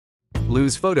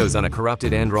Lose photos on a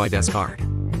corrupted Android S card.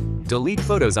 Delete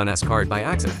photos on S card by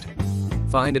accident.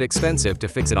 Find it expensive to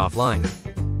fix it offline.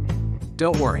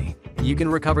 Don't worry, you can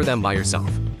recover them by yourself.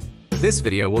 This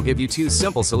video will give you 2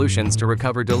 simple solutions to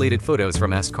recover deleted photos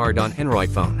from S card on Android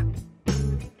phone.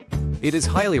 It is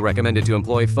highly recommended to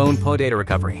employ FonePaw data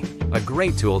recovery, a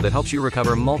great tool that helps you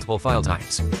recover multiple file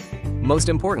types. Most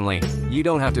importantly, you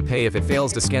don't have to pay if it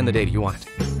fails to scan the data you want.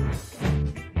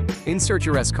 Insert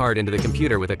your S card into the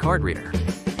computer with a card reader.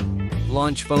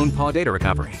 Launch FonePaw data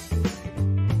recovery.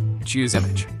 Choose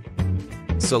image.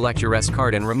 Select your S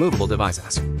card and removable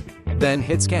devices. Then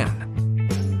hit scan.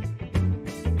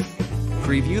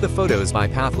 Preview the photos by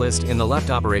path list in the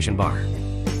left operation bar.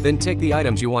 Then tick the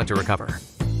items you want to recover.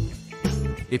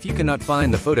 If you cannot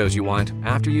find the photos you want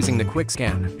after using the quick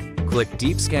scan, click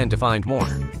Deep Scan to find more.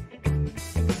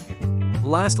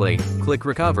 Lastly, click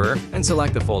Recover and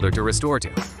select the folder to restore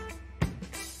to.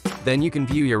 Then you can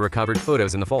view your recovered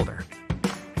photos in the folder.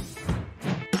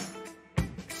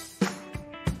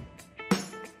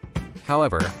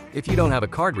 However, if you don't have a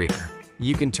card reader,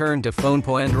 you can turn to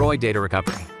FonePaw Android data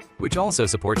recovery, which also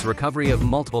supports recovery of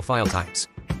multiple file types,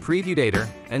 preview data,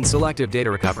 and selective data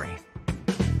recovery.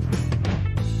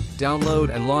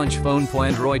 Download and launch FonePaw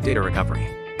Android data recovery.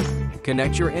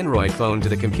 Connect your Android phone to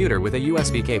the computer with a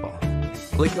USB cable.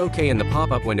 Click OK in the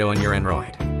pop-up window on your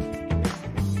Android.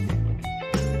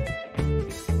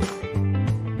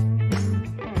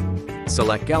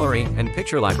 Select Gallery and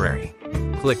Picture Library.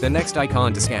 Click the next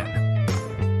icon to scan.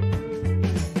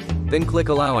 Then click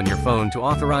Allow on your phone to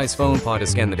authorize FonePaw to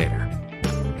scan the data.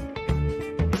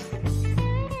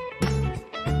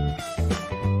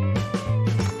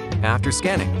 After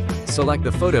scanning, select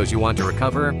the photos you want to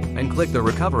recover and click the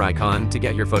Recover icon to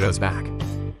get your photos back.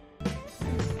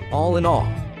 All in all,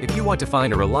 if you want to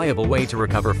find a reliable way to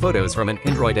recover photos from an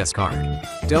Android S card,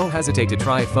 don't hesitate to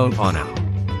try FonePaw now.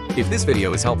 If this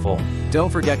video is helpful, don't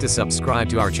forget to subscribe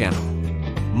to our channel.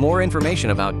 More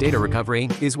information about data recovery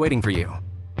is waiting for you.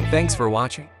 Thanks for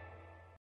watching.